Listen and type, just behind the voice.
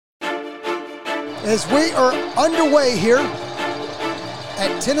as we are underway here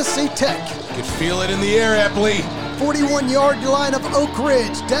at Tennessee Tech. You can feel it in the air, Epley. 41-yard line of Oak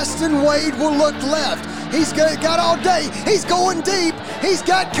Ridge. Destin Wade will look left. He's got all day. He's going deep. He's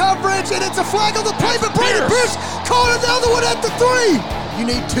got coverage, and it's a flag on the play, but Brady Pierce caught another one at the 3. You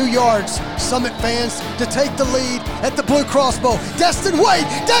need 2 yards, Summit fans, to take the lead at the Blue Crossbow. Destin Wade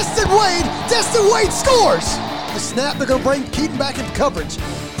scores! The snap, they're going to bring Keaton back into coverage.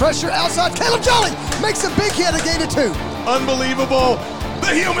 Pressure outside, Caleb Jolly makes a big hit, a gain of 2. Unbelievable.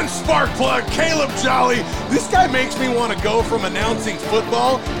 The human spark plug, Caleb Jolly. This guy makes me want to go from announcing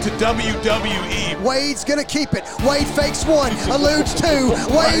football to WWE. Wade's going to keep it. Wade fakes 1, eludes 2.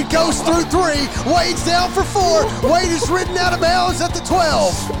 Wade goes through 3. Wade's down for 4. Wade is ridden out of bounds at the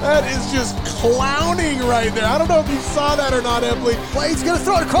 12. That is just clowning right there. I don't know if you saw that or not, Epley. Wade's going to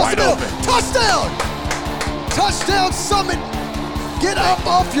throw it across the middle. Open. Touchdown! Touchdown, Summit. Get up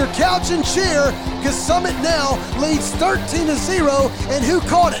off your couch and cheer, because Summit now leads 13-0, and who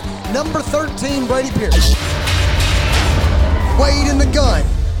caught it? Number 13, Brady Pierce. Wade in the gun.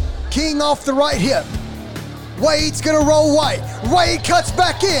 King off the right hip. Wade's gonna roll White. Wade cuts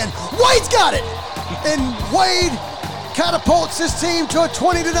back in. Wade's got it! And Wade catapults his team to a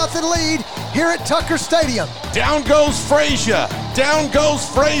 20-0 lead here at Tucker Stadium. Down goes Frazier. Down goes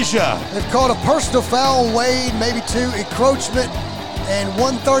Frazier. They've called a personal foul on Wade, maybe 2, encroachment, and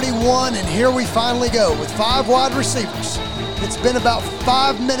 131, and here we finally go with 5 wide receivers. It's been about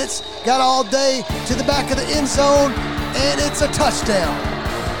 5 minutes, got all day to the back of the end zone, and it's a touchdown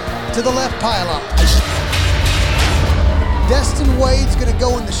to the left pylon. Destin Wade's gonna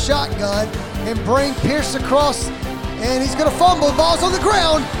go in the shotgun and bring Pierce across, and he's gonna fumble. The ball's on the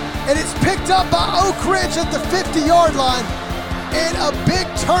ground, and it's picked up by Oak Ridge at the 50-yard line. And a big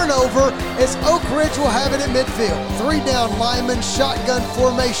turnover as Oak Ridge will have it at midfield. 3 down lineman, shotgun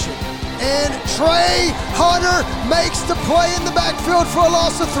formation. And Trey Hunter makes the play in the backfield for a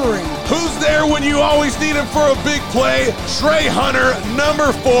loss of 3. Who's there when you always need him for a big play? Trey Hunter,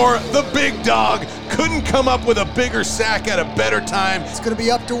 number 4, the big dog. Couldn't come up with a bigger sack at a better time. It's going to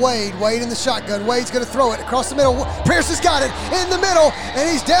be up to Wade. Wade in the shotgun. Wade's going to throw it across the middle. Pierce has got it in the middle, and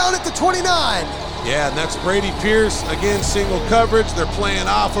he's down at the 29. Yeah, and that's Brady Pierce. Again, single coverage. They're playing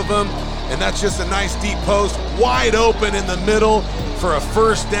off of him, and that's just a nice deep post. Wide open in the middle for a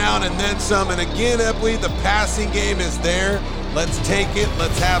first down and then some. And again, Epley, the passing game is there. Let's take it.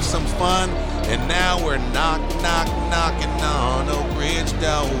 Let's have some fun. And now we're knocking on Oak Ridge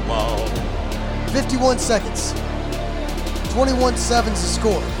door. 51 seconds. 21-7's the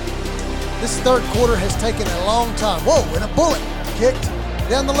score. This third quarter has taken a long time. Whoa, and a bullet kicked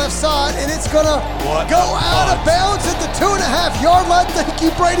down the left side, and it's gonna go out of bounds at the 2.5-yard line. Thank you,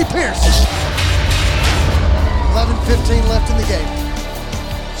 Brady Pierce. 11:15 left in the game.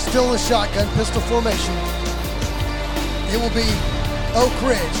 Still in the shotgun, pistol formation. It will be Oak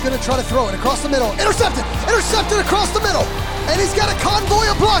Ridge gonna try to throw it across the middle. Intercepted across the middle, and he's got a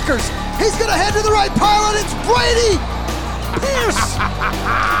convoy of blockers. He's gonna head to the right pylon. It's Brady Pierce.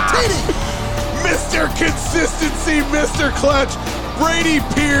 TD. Mr. Consistency, Mr. Clutch. Brady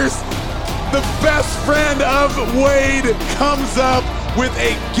Pierce, the best friend of Wade, comes up with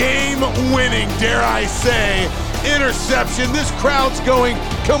a game-winning, dare I say, interception. This crowd's going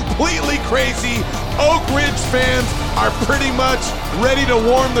completely crazy. Oak Ridge fans are pretty much ready to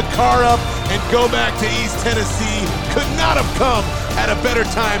warm the car up and go back to East Tennessee. Could not have come at a better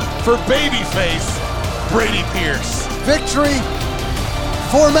time for babyface Brady Pierce. Victory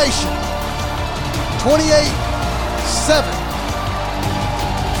formation. 28-7.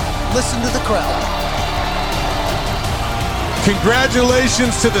 Listen to the crowd.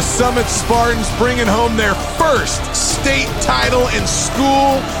 Congratulations to the Summit Spartans bringing home their first state title in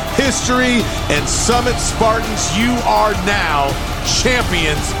school history. And Summit Spartans, you are now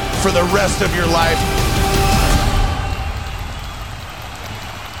champions for the rest of your life.